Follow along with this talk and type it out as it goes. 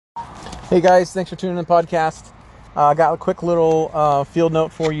Hey guys, thanks for tuning in the podcast. I got a quick little field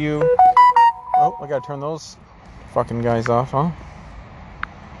note for you. Oh, I gotta turn those fucking guys off, huh?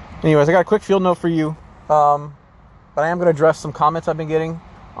 Anyways, I got a quick field note for you. But I am gonna address some comments I've been getting.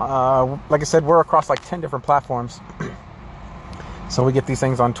 Like I said, we're across like 10 different platforms. So we get these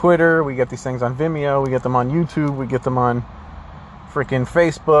things on Twitter, we get these things on Vimeo, we get them on YouTube, we get them on freaking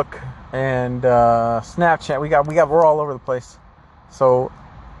Facebook and Snapchat. We're all over the place. So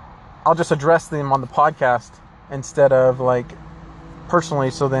I'll just address them on the podcast instead of like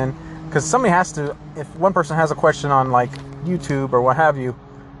personally. So then, because somebody has to, if one person has a question on like YouTube or what have you,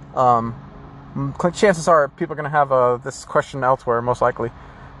 chances are people are going to have this question elsewhere, most likely.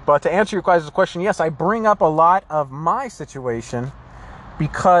 But to answer your guys' question, yes, I bring up a lot of my situation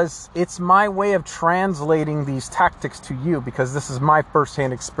because it's my way of translating these tactics to you, because this is my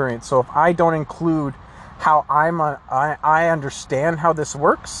firsthand experience. So if I don't include how I understand how this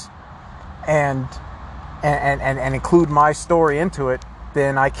works and include my story into it,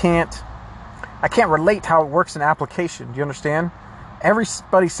 then I can't relate how it works in application. Do you understand?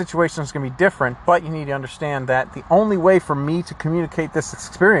 Everybody's situation is going to be different, but you need to understand that the only way for me to communicate this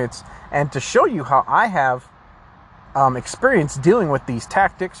experience and to show you how I have experience dealing with these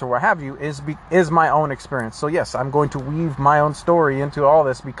tactics or what have you is my own experience. So yes, I'm going to weave my own story into all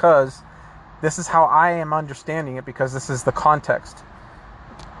this because this is how I am understanding it, because this is the context.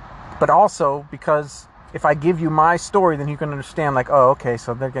 But also because if I give you my story, then you can understand like, oh, okay,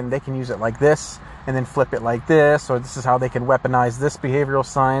 so they can use it like this and then flip it like this, or this is how they can weaponize this behavioral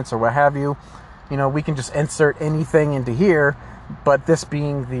science or what have you. You know, we can just insert anything into here, but this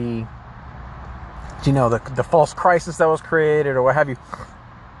being the false crisis that was created or what have you.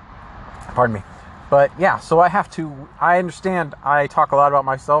 Pardon me. But yeah, so I understand I talk a lot about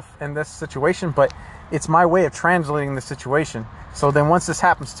myself in this situation, but it's my way of translating the situation. So then once this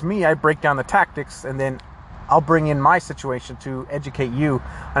happens to me, I break down the tactics and then I'll bring in my situation to educate you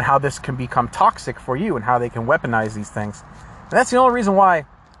on how this can become toxic for you and how they can weaponize these things. And that's the only reason why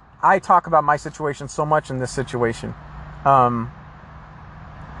I talk about my situation so much in this situation.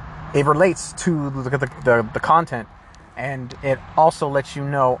 It relates to the content, and it also lets you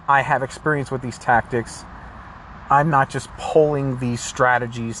know I have experience with these tactics. I'm not just pulling these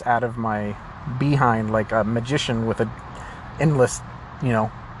strategies out of my behind like a magician with a endless,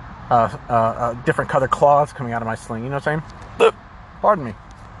 different color claws coming out of my sling. You know what I'm saying? Pardon me.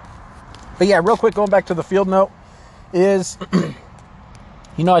 But yeah, real quick, going back to the field note is,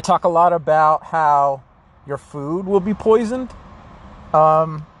 I talk a lot about how your food will be poisoned,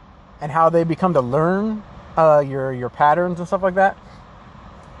 and how they become to learn your patterns and stuff like that.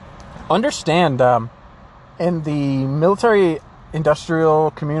 Understand, in the military industrial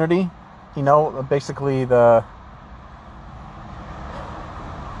community, basically the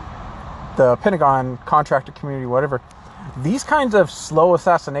Pentagon contractor community, whatever, these kinds of slow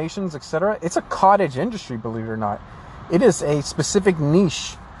assassinations, etc., it's a cottage industry, believe it or not. It is a specific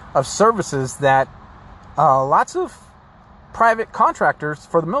niche of services that lots of private contractors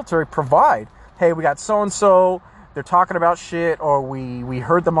for the military provide. Hey, we got so-and-so, they're talking about shit, or we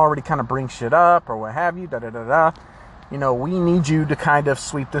heard them already kind of bring shit up, or what have you, da-da-da-da. We need you to kind of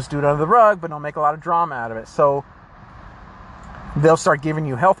sweep this dude under the rug, but don't make a lot of drama out of it. So they'll start giving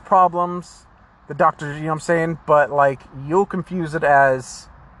you health problems, the doctors, you know what I'm saying? But like, you'll confuse it as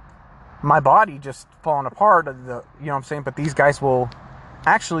my body just falling apart, you know what I'm saying? But these guys will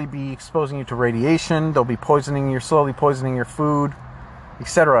actually be exposing you to radiation. They'll be slowly poisoning your food,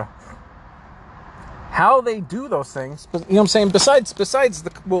 etc. How they do those things, you know what I'm saying? Besides the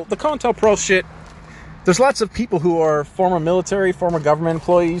COINTELPRO shit, there's lots of people who are former military, former government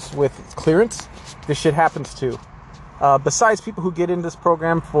employees with clearance. This shit happens too. Besides people who get into this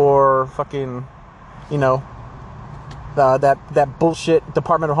program for fucking, that bullshit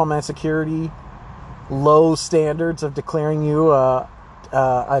Department of Homeland Security low standards of declaring you a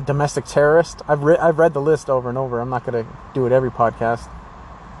domestic terrorist. I've read the list over and over. I'm not going to do it every podcast.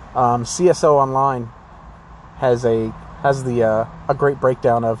 CSO Online has a great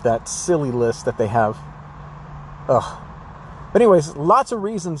breakdown of that silly list that they have. Ugh. But anyways, lots of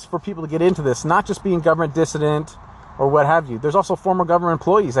reasons for people to get into this, not just being government dissident or what have you. There's also former government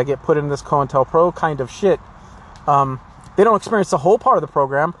employees that get put in this COINTELPRO kind of shit. They don't experience the whole part of the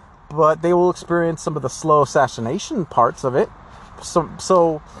program, but they will experience some of the slow assassination parts of it.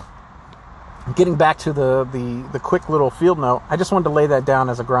 So getting back to the quick little field note, I just wanted to lay that down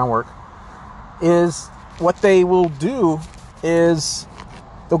as a groundwork. Is what they will do is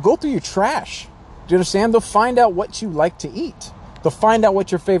they'll go through your trash. Do you understand? They'll find out what you like to eat. They'll find out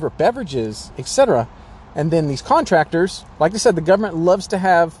what your favorite beverage is, etc. And then these contractors, like I said, the government loves to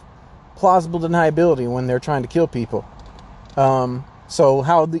have plausible deniability when they're trying to kill people. So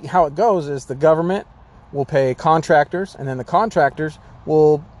how it goes is the government will pay contractors, and then the contractors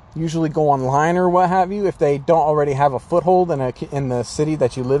will usually go online or what have you if they don't already have a foothold in the city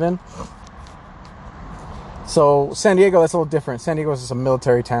that you live in. So San Diego, that's a little different. San Diego is just a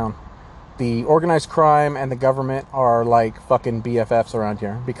military town. The organized crime and the government are like fucking BFFs around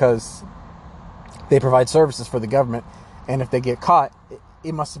here because they provide services for the government, and if they get caught,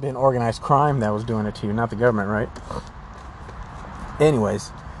 it must have been organized crime that was doing it to you, not the government, right?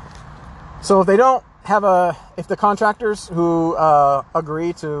 Anyways, so if they don't have if the contractors who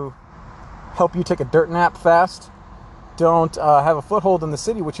agree to help you take a dirt nap fast don't have a foothold in the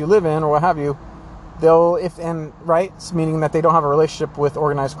city which you live in or what have you, meaning that they don't have a relationship with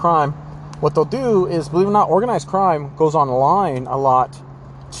organized crime, what they'll do is, believe it or not, organized crime goes online a lot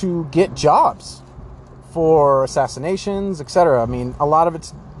to get jobs for assassinations, etc. I mean, a lot of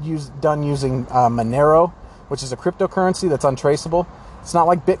it's done using Monero, which is a cryptocurrency that's untraceable. It's not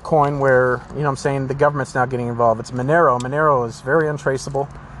like Bitcoin where, you know what I'm saying, the government's now getting involved. It's Monero. Monero is very untraceable.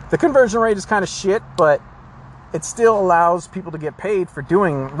 The conversion rate is kind of shit, but it still allows people to get paid for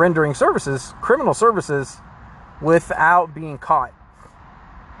rendering services, criminal services, without being caught.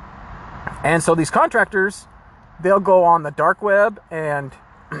 And so these contractors, they'll go on the dark web, and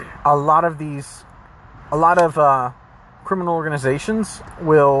a lot of criminal organizations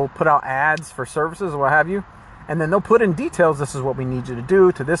will put out ads for services or what have you, and then they'll put in details. This is what we need you to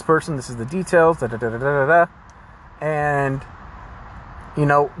do to this person. This is the details. Da, da, da, da, da, da. And you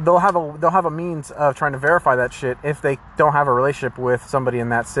know, they'll have a means of trying to verify that shit if they don't have a relationship with somebody in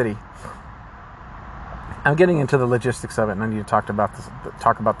that city. I'm getting into the logistics of it, and I need to talk about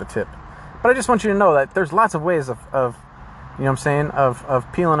the tip. But I just want you to know that there's lots of ways of you know what I'm saying, of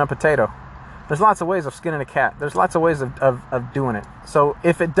peeling a potato. There's lots of ways of skinning a cat. There's lots of ways of doing it. So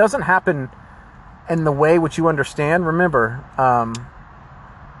if it doesn't happen in the way which you understand, remember,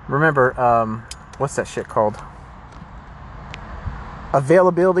 what's that shit called?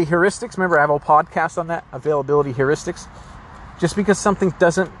 Availability heuristics. Remember, I have a podcast on that. Availability heuristics. Just because something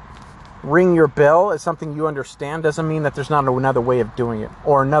doesn't ring your bell as something you understand doesn't mean that there's not another way of doing it,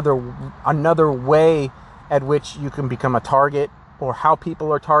 or another way at which you can become a target, or how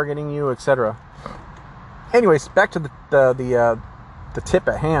people are targeting you, etc. Anyways, back to the tip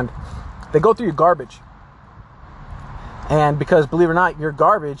at hand. They go through your garbage, and because, believe it or not, your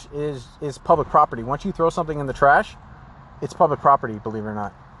garbage is public property. Once you throw something in the trash, it's public property, believe it or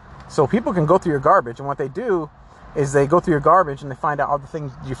not. So people can go through your garbage, and what they do is they go through your garbage and they find out all the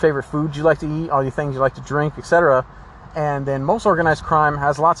things, your favorite foods you like to eat, all the things you like to drink, etc. And then most organized crime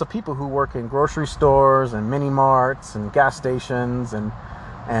has lots of people who work in grocery stores and mini marts and gas stations and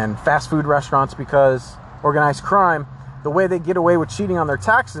fast food restaurants, because organized crime, the way they get away with cheating on their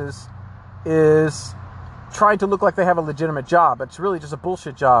taxes is trying to look like they have a legitimate job. It's really just a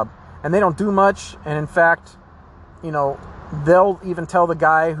bullshit job, and they don't do much. And in fact, you know, they'll even tell the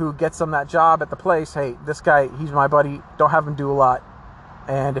guy who gets them that job at the place, hey, this guy, he's my buddy, don't have him do a lot,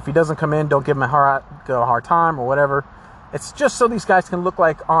 and if he doesn't come in, don't give him a hard time or whatever. It's just so these guys can look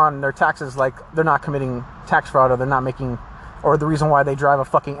like on their taxes like they're not committing tax fraud, or they're not making, or the reason why they drive a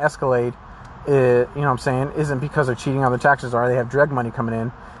fucking Escalade, you know what I'm saying, isn't because they're cheating on their taxes or they have drug money coming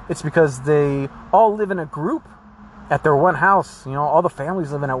in. It's because they all live in a group at their one house. You know, all the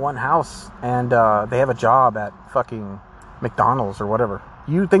families living at one house, and they have a job at fucking McDonald's or whatever.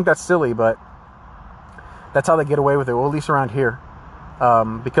 You think that's silly, but that's how they get away with it. Well, at least around here,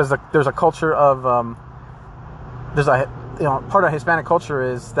 because there's a culture of part of Hispanic culture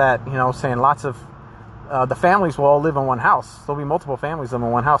is that, you know, saying lots of the families will all live in one house. There'll be multiple families living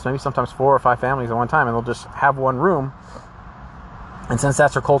in one house, maybe sometimes 4 or 5 families at one time, and they'll just have one room. And since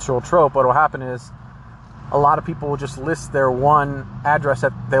that's a cultural trope, what will happen is a lot of people will just list their one address,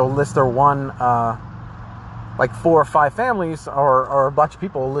 they'll list their one, like 4 or 5 families, or a bunch of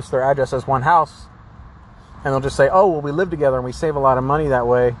people will list their address as one house, and they'll just say, oh, well, we live together and we save a lot of money that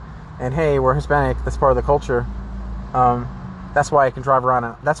way, and hey, we're Hispanic, that's part of the culture. That's why I can drive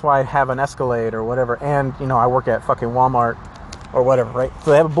around, that's why I have an Escalade or whatever, and, you know, I work at fucking Walmart or whatever, right?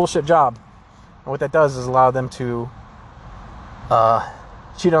 So they have a bullshit job, and what that does is allow them to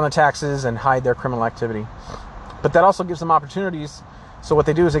cheat on their taxes and hide their criminal activity. But that also gives them opportunities. So what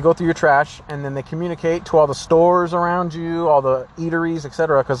they do is they go through your trash, and then they communicate to all the stores around you, all the eateries,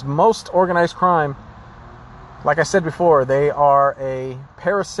 etc. Because most organized crime, like I said before, they're a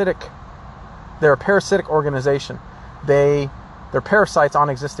parasitic organization. They're parasites on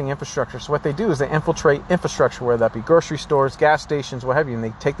existing infrastructure. So what they do is they infiltrate infrastructure, whether that be grocery stores, gas stations, what have you, and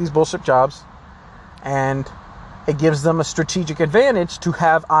they take these bullshit jobs, and it gives them a strategic advantage to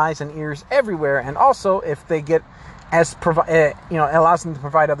have eyes and ears everywhere. And also, if they get it allows them to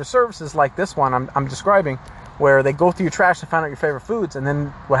provide other services like this one I'm describing, where they go through your trash to find out your favorite foods, and then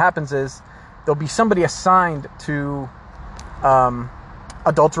what happens is there'll be somebody assigned to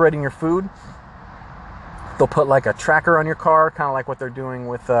adulterating your food. They'll put like a tracker on your car, kind of like what they're doing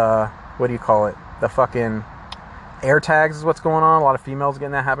with what do you call it? The fucking air tags is what's going on. A lot of females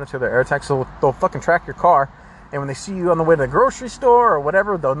getting that happening to their air tags, so they'll fucking track your car. And when they see you on the way to the grocery store or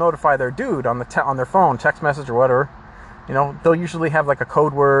whatever, they'll notify their dude on their phone, text message or whatever. You know, they'll usually have like a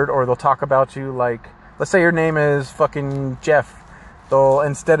code word, or they'll talk about you like, let's say your name is fucking Jeff. They'll,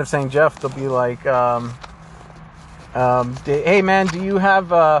 instead of saying Jeff, they'll be like, hey man, do you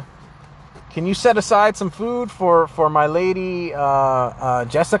have, can you set aside some food for my lady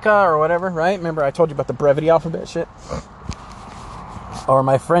Jessica or whatever, right? Remember I told you about the brevity alphabet shit? Or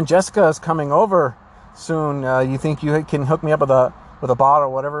my friend Jessica is coming over soon. You think you can hook me up with a bottle or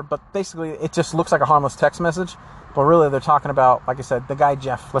whatever? But basically, it just looks like a harmless text message. But really, they're talking about, like I said, the guy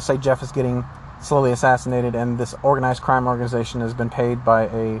Jeff. Let's say Jeff is getting slowly assassinated, and this organized crime organization has been paid by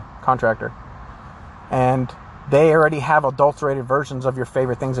a contractor. And they already have adulterated versions of your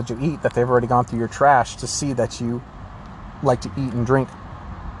favorite things that you eat that they've already gone through your trash to see that you like to eat and drink.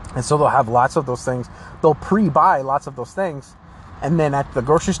 And so they'll have lots of those things. They'll pre-buy lots of those things. And then at the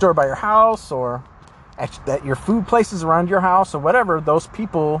grocery store by your house, or at your food places around your house or whatever, those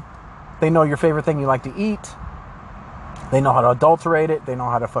people, they know your favorite thing you like to eat. They know how to adulterate it. They know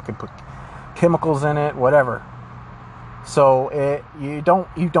how to fucking put chemicals in it, whatever. So you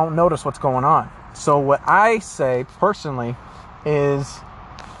don't notice what's going on. So what I say personally is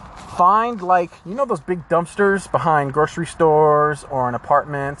find, like, you know those big dumpsters behind grocery stores or in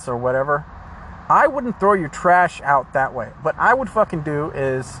apartments or whatever? I wouldn't throw your trash out that way. What I would fucking do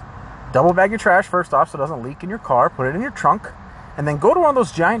is double bag your trash first off so it doesn't leak in your car, put it in your trunk, and then go to one of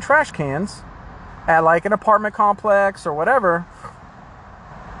those giant trash cans at like an apartment complex or whatever,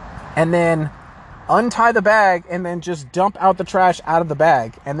 and then untie the bag and then just dump out the trash out of the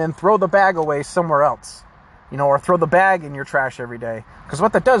bag, and then throw the bag away somewhere else, you know, or throw the bag in your trash every day. Because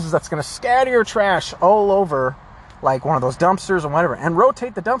what that does is that's going to scatter your trash all over like one of those dumpsters or whatever, and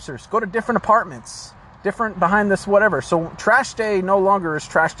rotate the dumpsters. Go to different apartments, different behind this whatever. So trash day no longer is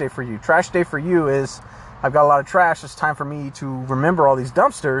trash day for you. Trash day for you is, I've got a lot of trash, it's time for me to remember all these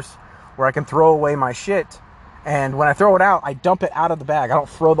dumpsters where I can throw away my shit. And when I throw it out, I dump it out of the bag. I don't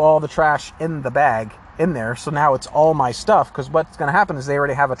throw all the trash in the bag in there. So now it's all my stuff, because what's going to happen is they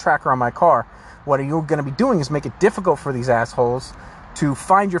already have a tracker on my car. What you're going to be doing is make it difficult for these assholes to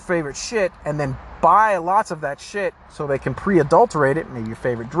find your favorite shit and then buy lots of that shit so they can pre-adulterate it. Maybe your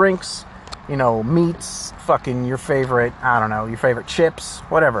favorite drinks, you know, meats, fucking your favorite, I don't know, your favorite chips,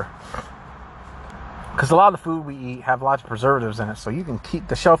 whatever. Because a lot of the food we eat have lots of preservatives in it, so you can keep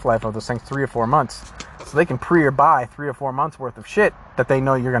the shelf life of those things 3 or 4 months. So they can pre or buy 3 or 4 months worth of shit that they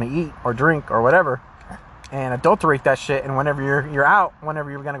know you're going to eat or drink or whatever, and adulterate that shit. And whenever you're out, whenever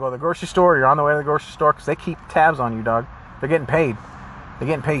you're going to go to the grocery store, you're on the way to the grocery store, because they keep tabs on you, dog. They're getting paid. They're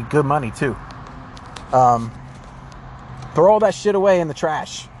getting paid good money too. Throw all that shit away in the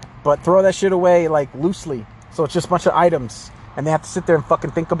trash, but throw that shit away like loosely, so it's just a bunch of items, and they have to sit there and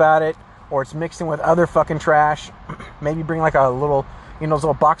fucking think about it. Or it's mixing with other fucking trash. Maybe bring like a little, you know, those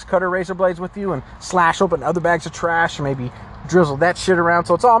little box cutter razor blades with you and slash open other bags of trash, or maybe drizzle that shit around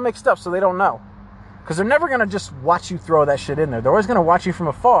so it's all mixed up so they don't know. Because they're never going to just watch you throw that shit in there. They're always going to watch you from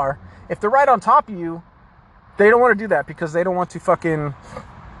afar. If they're right on top of you, they don't want to do that, because they don't want to fucking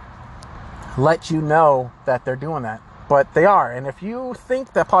let you know that they're doing that. But they are. And if you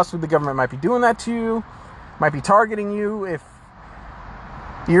think that possibly the government might be doing that to you, might be targeting you, if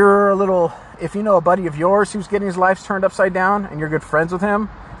you know a buddy of yours who's getting his life turned upside down and you're good friends with him,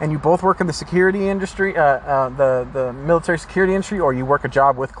 and you both work in the security industry, the military security industry, or you work a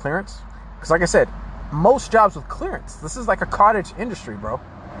job with clearance, because like I said, most jobs with clearance, this is like a cottage industry, bro.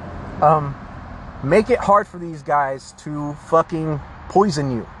 Make it hard for these guys to fucking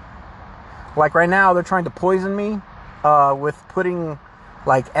poison you. Like right now, they're trying to poison me with putting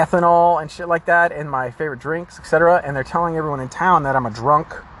like ethanol and shit like that in my favorite drinks, etc. And they're telling everyone in town that I'm a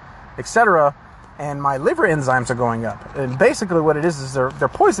drunk, etc. And my liver enzymes are going up. And basically what it is they're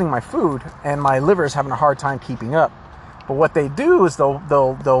poisoning my food, and my liver is having a hard time keeping up. But what they do is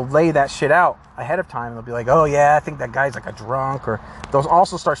they'll lay that shit out ahead of time. They'll be like, oh yeah, I think that guy's like a drunk. Or they'll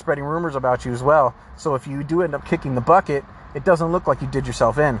also start spreading rumors about you as well. So if you do end up kicking the bucket, it doesn't look like you did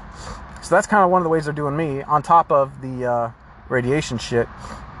yourself in. So that's kind of one of the ways they're doing me, on top of the radiation shit.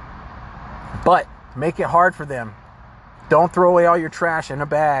 But make it hard for them. Don't throw away all your trash in a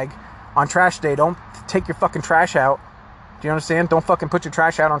bag on trash day, don't take your fucking trash out. Do you understand? Don't fucking put your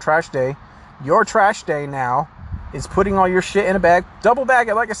trash out on trash day. Your trash day now is putting all your shit in a bag. Double bag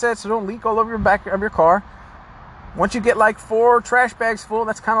it, like I said, so don't leak all over your back of your car. Once you get like 4 trash bags full,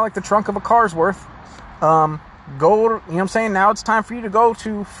 that's kind of like the trunk of a car's worth. Go, you know what I'm saying? Now it's time for you to go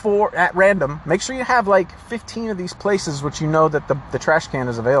to 4 at random. Make sure you have like 15 of these places which you know that the trash can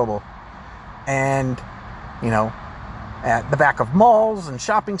is available. And, you know, at the back of malls and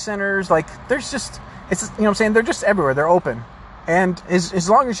shopping centers, like there's just, it's, you know what I'm saying? They're just everywhere. They're open. And as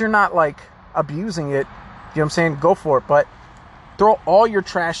long as you're not like abusing it, you know what I'm saying? Go for it. But throw all your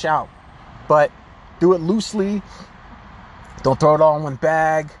trash out. But do it loosely. Don't throw it all in one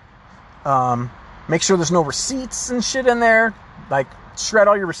bag. Make sure there's no receipts and shit in there. Like, shred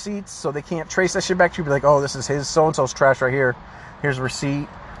all your receipts so they can't trace that shit back to you. Be like, oh, this is his so-and-so's trash right here. Here's a receipt.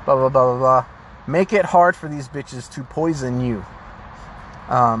 Blah, blah, blah, blah, blah. Make it hard for these bitches to poison you.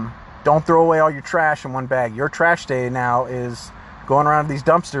 Don't throw away all your trash in one bag. Your trash day now is going around these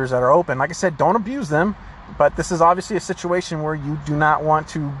dumpsters that are open. Like I said, don't abuse them. But this is obviously a situation where you do not want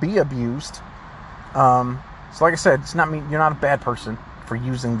to be abused. So like I said, it's not me. You're not a bad person for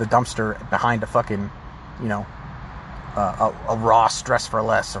using the dumpster behind a fucking, you know, a Ross Dress for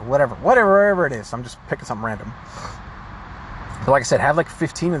Less or whatever it is. I'm just picking something random. But like I said, have like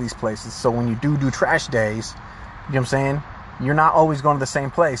 15 of these places. So when you do trash days, you know what I'm saying? You're not always going to the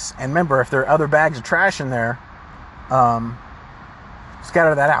same place. And remember, if there are other bags of trash in there,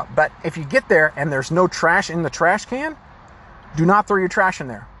 scatter that out. But if you get there and there's no trash in the trash can, do not throw your trash in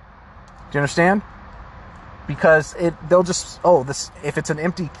there. Do you understand? Because they'll just, if it's an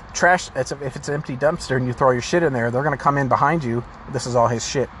empty trash, if it's an empty dumpster and you throw your shit in there, they're going to come in behind you. This is all his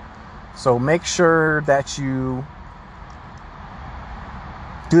shit. So make sure that you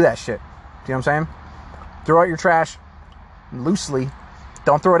do that shit. Do you know what I'm saying? Throw out your trash loosely.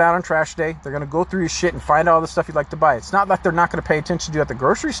 Don't throw it out on trash day. They're going to go through your shit and find all the stuff you'd like to buy. It's not like they're not going to pay attention to you at the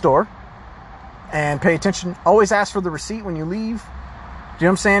grocery store. And pay attention. Always ask for the receipt when you leave. Do you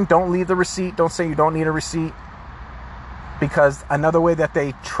know what I'm saying? Don't leave the receipt. Don't say you don't need a receipt. Because another way that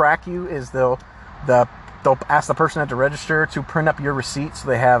they track you is they'll ask the person at the register to print up your receipt so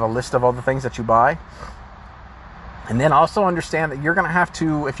they have a list of all the things that you buy. And then also understand that you're going to have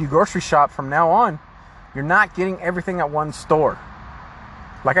to, if you grocery shop from now on, you're not getting everything at one store.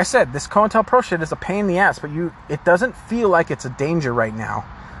 Like I said, this COINTELPRO shit is a pain in the ass, but it doesn't feel like it's a danger right now.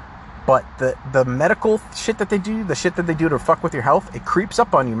 But the medical shit that they do, the shit that they do to fuck with your health, it creeps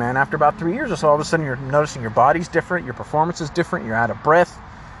up on you, man. After about 3 years or so, all of a sudden you're noticing your body's different, your performance is different, you're out of breath.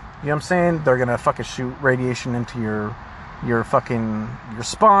 You know what I'm saying? They're gonna fucking shoot radiation into your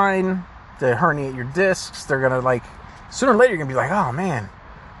spine, to herniate your discs. They're gonna, like, sooner or later you're gonna be like, oh man,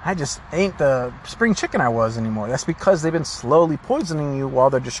 I just ain't the spring chicken I was anymore. That's because they've been slowly poisoning you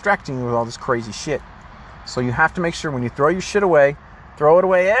while they're distracting you with all this crazy shit. So you have to make sure when you throw your shit away, throw it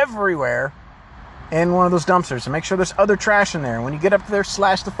away everywhere in one of those dumpsters, and make sure there's other trash in there. When you get up there,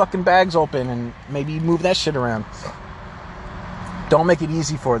 slash the fucking bags open and maybe move that shit around. Don't make it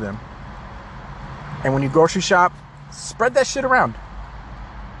easy for them. And when you grocery shop, spread that shit around.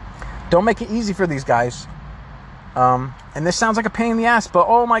 Don't make it easy for these guys. And this sounds like a pain in the ass, but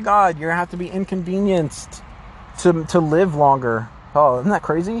oh my god, you're gonna have to be inconvenienced to live longer. Oh, isn't that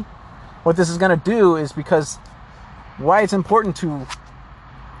crazy? What this is gonna do is, because why it's important to,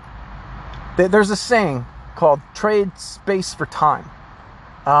 there's a saying called trade space for time.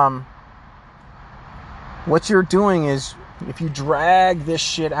 What you're doing is, if you drag this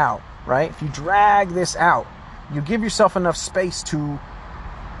shit out, right? If you drag this out, you give yourself enough space to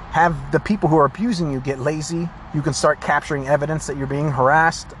have the people who are abusing you get lazy. You can start capturing evidence that you're being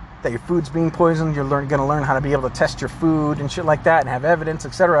harassed, that your food's being poisoned. You're going to learn how to be able to test your food and shit like that and have evidence,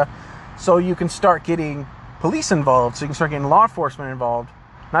 etc. So you can start getting police involved. So you can start getting law enforcement involved.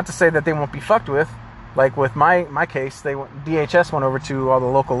 Not to say that they won't be fucked with. Like with my case, DHS went over to all the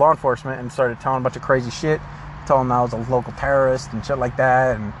local law enforcement and started telling a bunch of crazy shit. Telling them I was a local terrorist and shit like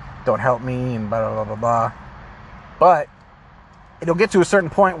that, and don't help me and blah, blah, blah, blah. But it'll get to a certain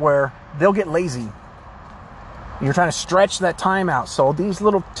point where they'll get lazy. You're trying to stretch that time out. So these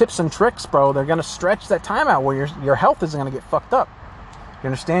little tips and tricks, bro, they're going to stretch that time out where your health isn't going to get fucked up. You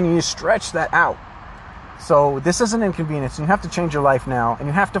understand? You need to stretch that out. So this is an inconvenience. You have to change your life now, and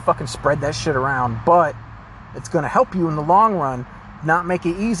you have to fucking spread that shit around. But it's going to help you in the long run, not make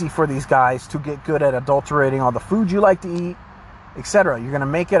it easy for these guys to get good at adulterating all the food you like to eat, etc. You're going to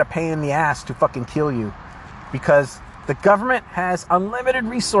make it a pain in the ass to fucking kill you, because the government has unlimited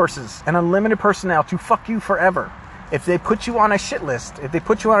resources and unlimited personnel to fuck you forever. If they put you on a shit list, if they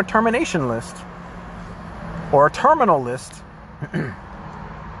put you on a termination list or a terminal list,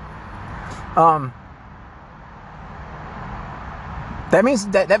 That means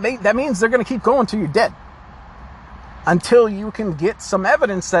that means they're going to keep going till you're dead, until you can get some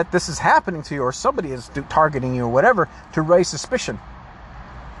evidence that this is happening to you, or somebody is targeting you, or whatever, to raise suspicion.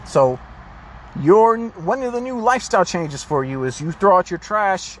 So one of the new lifestyle changes for you is you throw out your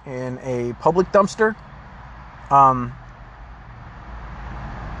trash in a public dumpster,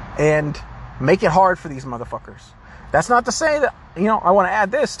 and make it hard for these motherfuckers. That's not to say that, I want to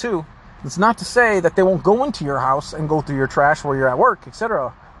add this too. It's not to say that they won't go into your house and go through your trash while you're at work,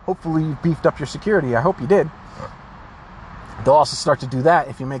 etc. Hopefully you beefed up your security. I hope you did. They'll also start to do that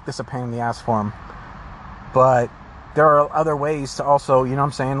if you make this a pain in the ass for them. But there are other ways to also,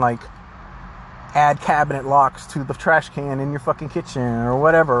 like add cabinet locks to the trash can in your fucking kitchen or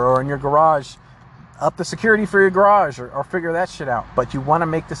whatever, or in your garage. Up the security for your garage, or figure that shit out. But you want to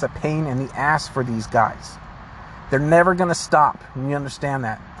make this a pain in the ass for these guys. They're never going to stop. You understand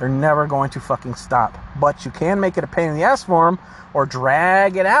that? They're never going to fucking stop. But you can make it a pain in the ass for them, or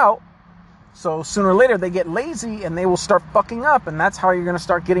drag it out. So sooner or later they get lazy and they will start fucking up. And that's how you're going to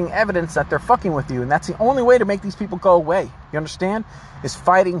start getting evidence that they're fucking with you. And that's the only way to make these people go away. You understand? Is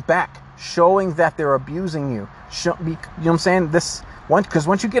fighting back. Showing that they're abusing you. You know what I'm saying? Because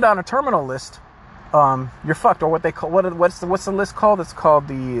once you get on a terminal list, you're fucked. Or what they call, what's the list called? It's called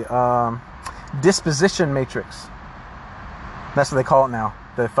the disposition matrix. That's what they call it now.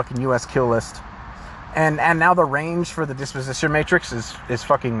 The fucking US kill list. And now the range for the disposition matrix is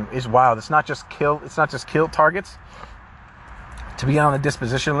wild. It's not just kill targets. To be on the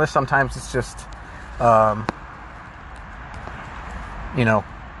disposition list, sometimes it's just like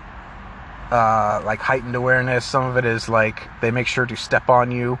heightened awareness. Some of it is like they make sure to step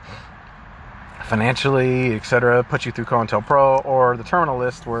on you financially, etc., put you through COINTELPRO. Or the terminal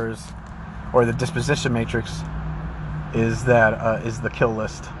list, or the disposition matrix is the kill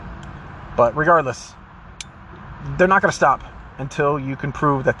list. But regardless, they're not going to stop until you can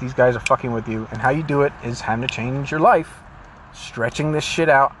prove that these guys are fucking with you. And how you do it is having to change your life, stretching this shit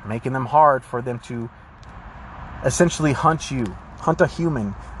out, making them hard for them to essentially hunt a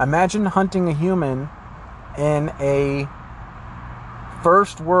human. Imagine hunting a human in a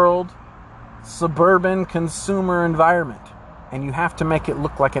first world suburban consumer environment, and you have to make it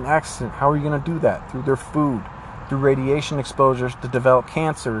look like an accident. How are you going to do that? Through their food, through radiation exposures to develop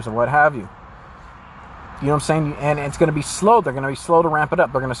cancers or what have you. You know what I'm saying? And it's going to be slow. They're going to be slow to ramp it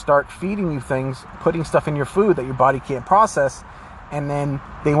up. They're going to start feeding you things, putting stuff in your food that your body can't process, and then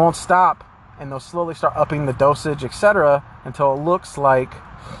they won't stop, and they'll slowly start upping the dosage, etc., until it looks like,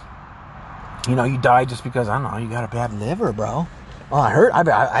 you died just because, I don't know, you got a bad liver, bro. Oh, I heard.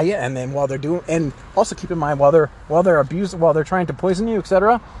 And then while they're doing, and also keep in mind, while they're abusing, while they're trying to poison you,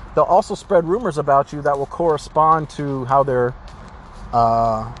 etc., they'll also spread rumors about you that will correspond to how they're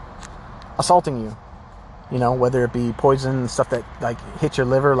assaulting you. Whether it be poison, stuff that like hit your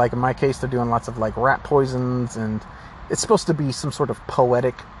liver. Like in my case, they're doing lots of like rat poisons, and it's supposed to be some sort of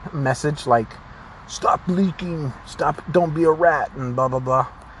poetic message, like stop leaking, don't be a rat, and blah blah blah.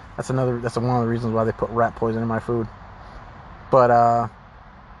 That's one of the reasons why they put rat poison in my food. But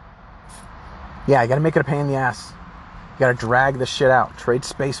yeah, you gotta make it a pain in the ass. You gotta drag this shit out. Trade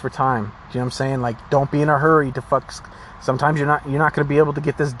space for time. Do you know what I'm saying? Like, don't be in a hurry to fuck. Sometimes you're not gonna be able to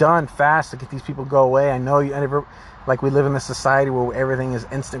get this done fast to get these people to go away. I know we live in this society where everything is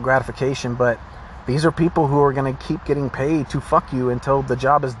instant gratification, but these are people who are gonna keep getting paid to fuck you until the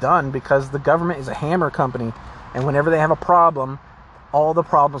job is done, because the government is a hammer company, and whenever they have a problem, all the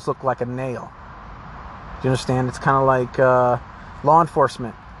problems look like a nail. Do you understand? It's kind of like law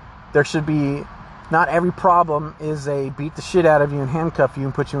enforcement. There should be, not every problem is a beat the shit out of you and handcuff you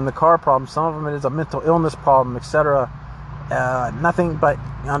and put you in the car problem. Some of them is a mental illness problem, etc. Nothing, but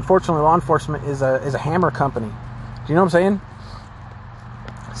unfortunately, law enforcement is a hammer company. Do you know what I'm saying?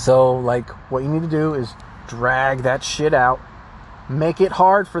 So, like, what you need to do is drag that shit out, make it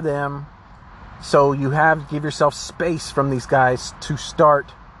hard for them, so you give yourself space from these guys to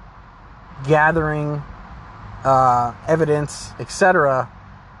start gathering evidence, etc.,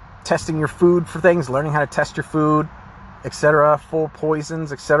 testing your food for things, learning how to test your food, etc., full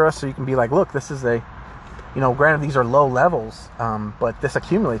poisons, etc., so you can be like, look, this is granted these are low levels, but this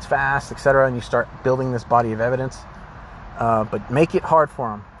accumulates fast, etc., and you start building this body of evidence. But make it hard for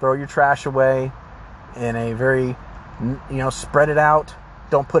them. Throw your trash away in a very, spread it out.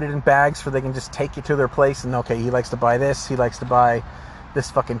 Don't put it in bags where they can just take you to their place and, okay, he likes to buy this, he likes to buy this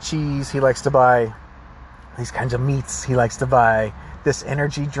fucking cheese, he likes to buy these kinds of meats, he likes to buy this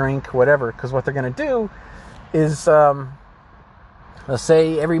energy drink, whatever. Because what they're going to do is, let's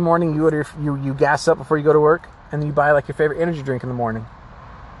say every morning you gas up before you go to work, and then you buy like your favorite energy drink in the morning.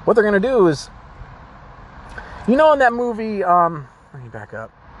 what they're going to do is, in that movie, let me back up.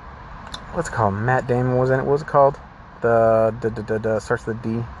 What's it called? Matt Damon was in it. What was it called? The starts with a D.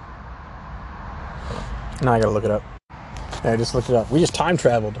 Now I gotta look it up. Yeah, I just looked it up. We just time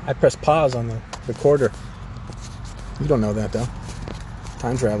traveled. I pressed pause on the recorder. You don't know that, though.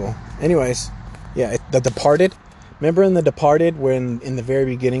 Time travel. Anyways, yeah, The Departed. Remember in The Departed when in the very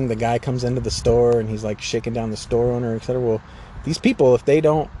beginning the guy comes into the store and he's like shaking down the store owner, etc. Well, these people, if they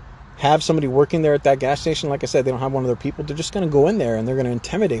don't have somebody working there at that gas station, like I said, they don't have one of their people, they're just going to go in there and they're going to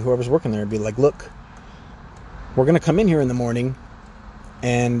intimidate whoever's working there and be like, look, we're going to come in here in the morning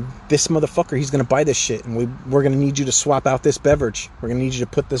and this motherfucker, he's going to buy this shit and we're going to need you to swap out this beverage. We're going to need you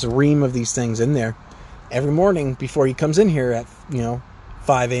to put this ream of these things in there every morning before he comes in here at,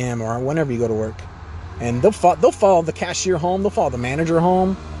 5 a.m. or whenever you go to work. And they'll follow the cashier home, they'll follow the manager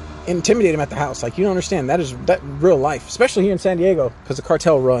home, intimidate him at the house. Like, you don't understand, that real life, especially here in San Diego, because the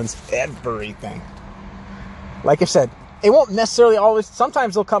cartel runs everything. Like I said, it won't necessarily always,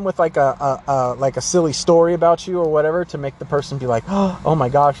 sometimes they'll come with like a silly story about you or whatever to make the person be like, oh my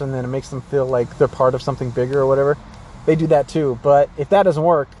gosh, and then it makes them feel like they're part of something bigger or whatever. They do that too. But if that doesn't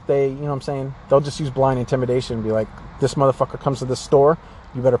work, they'll just use blind intimidation and be like, this motherfucker comes to this store,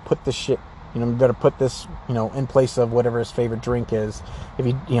 you better put this shit, you better put this, in place of whatever his favorite drink is. If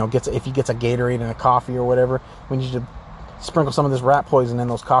he gets a Gatorade and a coffee or whatever, we need you to sprinkle some of this rat poison in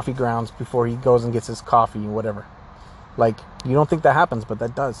those coffee grounds before he goes and gets his coffee or whatever. Like, you don't think that happens, but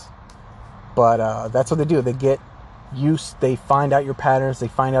that does. But that's what they do. They get used, they find out your patterns, they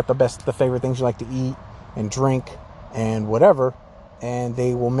find out the favorite things you like to eat and drink and whatever, and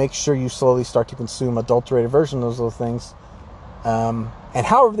they will make sure you slowly start to consume adulterated versions of those little things. And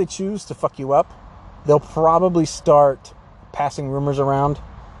however they choose to fuck you up, they'll probably start passing rumors around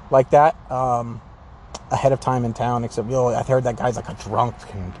like that ahead of time in town, except, I've heard that guy's like a drunk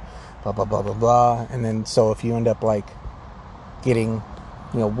and blah, blah, blah, blah, blah. And then, so if you end up like getting,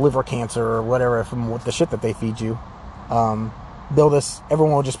 liver cancer or whatever from the shit that they feed you, everyone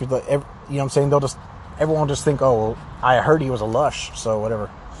will just be like, everyone will just think, oh, well, I heard he was a lush, so whatever.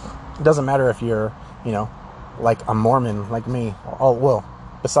 It doesn't matter if you're, like a Mormon like me. Oh, well,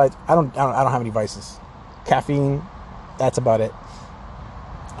 besides, I don't have any vices. Caffeine, that's about it.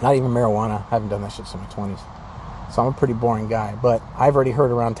 Not even marijuana. I haven't done that shit since my 20s. So I'm a pretty boring guy. But I've already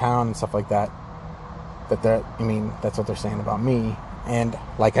heard around town and stuff like that, that's what they're saying about me. And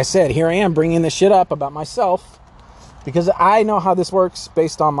like I said, here I am bringing this shit up about myself because I know how this works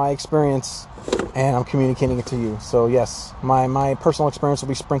based on my experience, and I'm communicating it to you. So yes, my personal experience will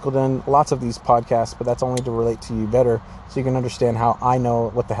be sprinkled in lots of these podcasts, but that's only to relate to you better so you can understand how I know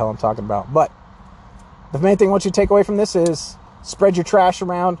what the hell I'm talking about. But the main thing I want you to take away from this is spread your trash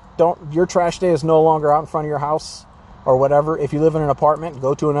around. Your trash day is no longer out in front of your house or whatever. If you live in an apartment,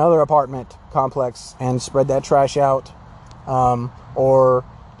 go to another apartment complex and spread that trash out. Or,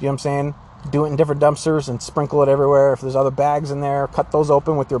 you know what I'm saying? Do it in different dumpsters and sprinkle it everywhere. If there's other bags in there, cut those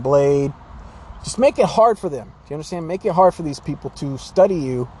open with your blade. Just make it hard for them. Do you understand? Make it hard for these people to study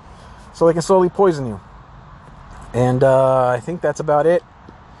you so they can slowly poison you. And I think that's about it.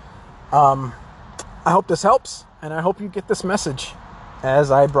 I hope this helps, and I hope you get this message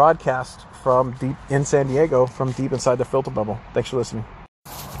as I broadcast from deep in San Diego, from deep inside the filter bubble. Thanks for listening.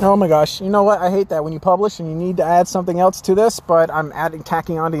 Oh my gosh, you know what? I hate that when you publish and you need to add something else to this, but I'm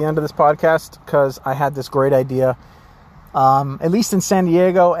tacking on to the end of this podcast because I had this great idea. At least in San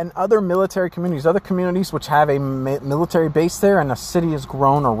Diego and other military communities, other communities which have a military base there and a city has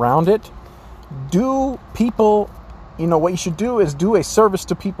grown around it, what you should do is do a service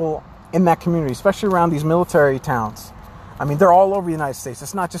to people in that community, especially around these military towns. I mean, they're all over the United States.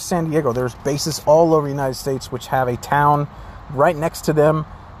 It's not just San Diego. There's bases all over the United States which have a town right next to them,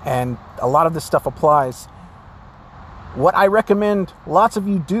 and a lot of this stuff applies. What I recommend lots of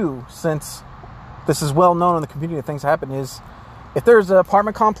you do, since this is well known in the community that things happen, is if there's an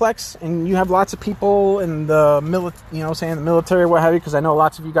apartment complex and you have lots of people in the military, what have you, because I know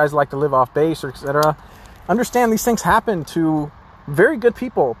lots of you guys like to live off base or etc. Understand these things happen to very good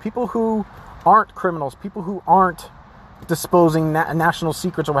people who aren't criminals, people who aren't disposing national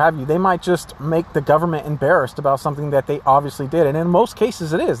secrets or what have you. They might just make the government embarrassed about something that they obviously did, and in most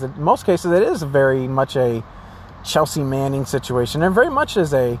cases it is. In most cases it is very much a Chelsea Manning situation, and very much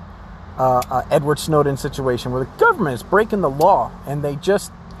is a Edward Snowden situation where the government is breaking the law, and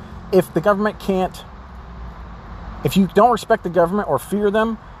if you don't respect the government or fear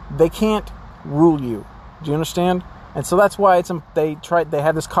them, they can't rule you. Do you understand? And so that's why they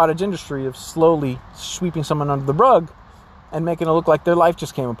have this cottage industry of slowly sweeping someone under the rug and making it look like their life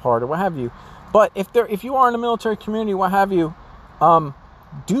just came apart or what have you. But if you are in a military community, what have you,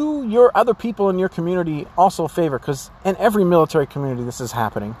 do your other people in your community also a favor, because in every military community this is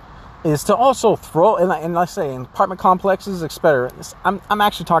happening, is to also throw, and let's say in apartment complexes, etc. I'm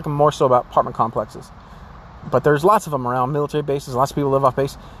actually talking more so about apartment complexes, but there's lots of them around military bases. Lots of people live off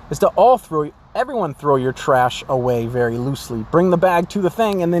base. Is to everyone throw your trash away very loosely. Bring the bag to the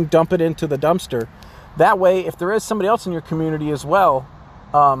thing and then dump it into the dumpster. That way, if there is somebody else in your community as well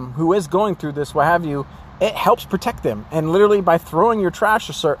who is going through this, what have you, it helps protect them. And literally by throwing your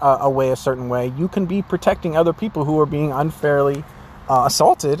trash away a certain way, you can be protecting other people who are being unfairly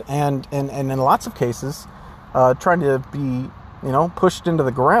assaulted and in lots of cases trying to be, pushed into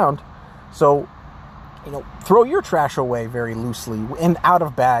the ground. So, throw your trash away very loosely and out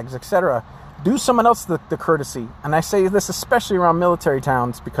of bags, etc. Do someone else the courtesy. And I say this especially around military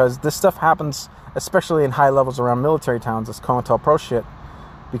towns, because this stuff happens especially in high levels around military towns, this COINTELPRO shit,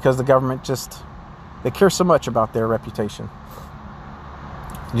 because the government they care so much about their reputation.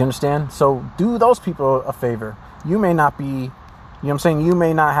 You understand? So do those people a favor. You may not be, you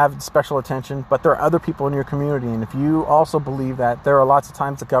may not have special attention, but there are other people in your community. And if you also believe that there are lots of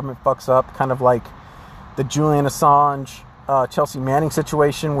times the government fucks up, kind of like the Julian Assange, Chelsea Manning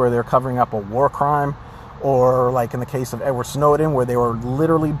situation, where they're covering up a war crime, or like in the case of Edward Snowden, where they were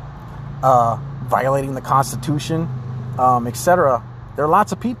literally violating the Constitution, etc. There are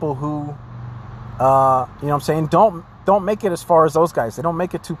lots of people who, don't make it as far as those guys. They don't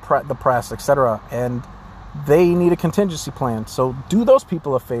make it to the press, etc. And they need a contingency plan. So do those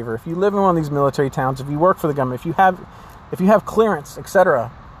people a favor. If you live in one of these military towns, if you work for the government, if you have clearance,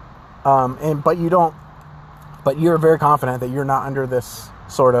 etc., but you're very confident that you're not under this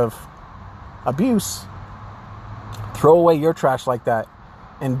sort of abuse, throw away your trash like that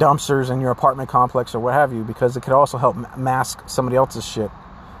in dumpsters in your apartment complex or what have you, because it could also help mask somebody else's shit.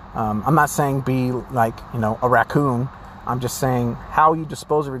 I'm not saying be like, a raccoon. I'm just saying how you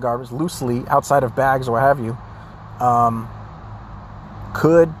dispose of your garbage loosely outside of bags or what have you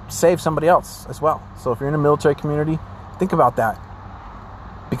could save somebody else as well. So if you're in a military community, think about that.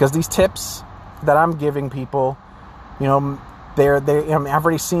 Because these tips that I'm giving people, I've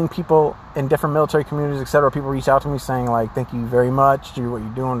already seen people in different military communities, etc. People reach out to me saying like, "Thank you very much for what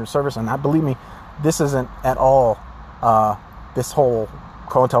you're doing in your service." And believe me, this isn't at all this whole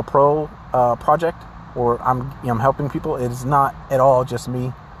COINTELPRO project, or I'm helping people. It is not at all just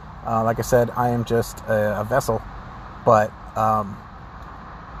me. Like I said, I am just a vessel. But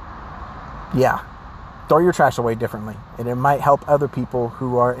yeah. Throw your trash away differently, and it might help other people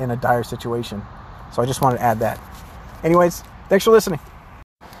who are in a dire situation. So I just wanted to add that. Anyways, thanks for listening.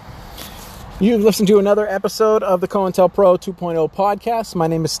 You've listened to another episode of the COINTELPRO 2.0 podcast. My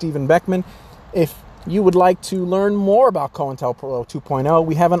name is Stephen Beckman. If you would like to learn more about COINTELPRO 2.0,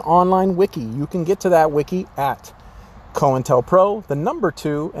 we have an online wiki. You can get to that wiki at COINTELPRO, the number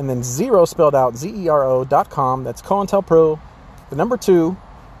 2, and then 0 spelled out, zero.com. That's COINTELPRO, the number 2,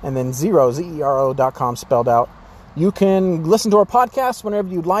 and then zero.com spelled out. You can listen to our podcast whenever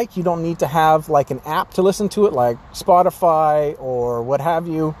you'd like. You don't need to have like an app to listen to it, like Spotify or what have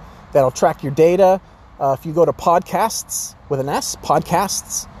you, that'll track your data. If you go to podcasts with an S,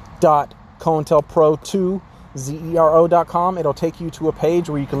 podcasts.cointelpro2zero.com, it'll take you to a page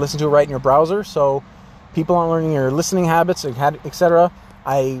where you can listen to it right in your browser. So people aren't learning your listening habits, etc.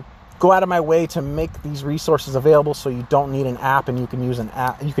 I go out of my way to make these resources available so you don't need an app, and you can use an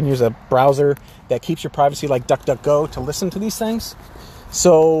app. You can use a browser that keeps your privacy, like DuckDuckGo, to listen to these things.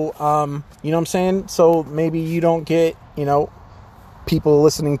 So, you know what I'm saying? So maybe you don't get, people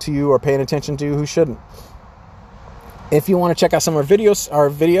listening to you or paying attention to you who shouldn't. If you want to check out some of our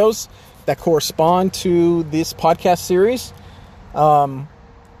videos that correspond to this podcast series,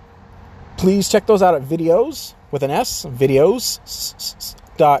 please check those out at videos with an S,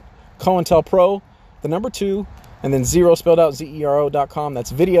 videos.cointelpro, the number 2, and then 0 spelled out, zero.com.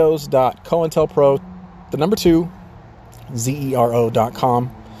 That's videos.cointelpro, the number 2,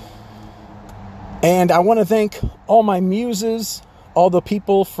 zero.com. And I want to thank all my muses, all the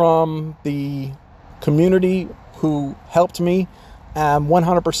people from the community who helped me.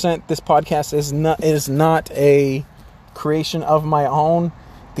 100% this podcast is not a creation of my own.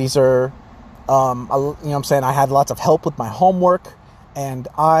 These are, I had lots of help with my homework, and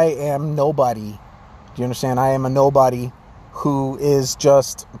I am nobody. Do you understand? I am a nobody who is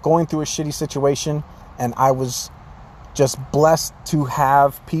just going through a shitty situation, and I was just blessed to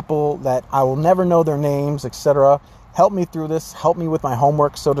have people that I will never know their names, etc., help me through this, help me with my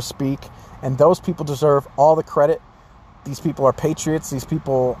homework, so to speak. And those people deserve all the credit. These people are patriots. These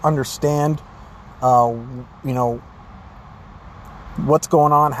people understand, what's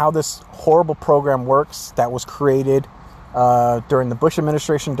going on, how this horrible program works that was created during the Bush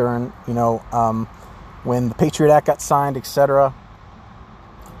administration, during, when the Patriot Act got signed, etc.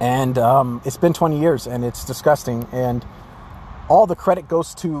 And it's been 20 years, and it's disgusting. And all the credit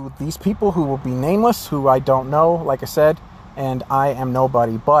goes to these people who will be nameless, who I don't know, like I said, and I am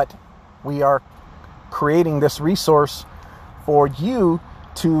nobody. But we are creating this resource for you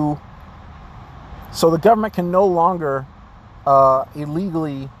so the government can no longer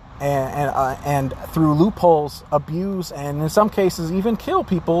illegally and through loopholes abuse, and in some cases even kill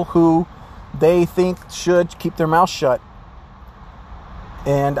people who they think should keep their mouth shut.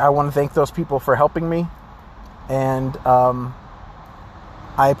 And I want to thank those people for helping me. And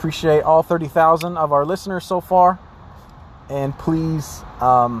I appreciate all 30,000 of our listeners so far. And please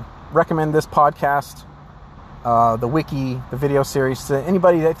recommend this podcast, the wiki, the video series, to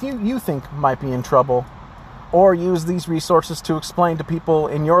anybody that you think might be in trouble, or use these resources to explain to people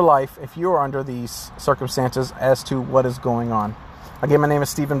in your life, if you're under these circumstances, as to what is going on. Again, my name is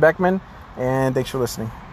Stephen Beckman, and thanks for listening.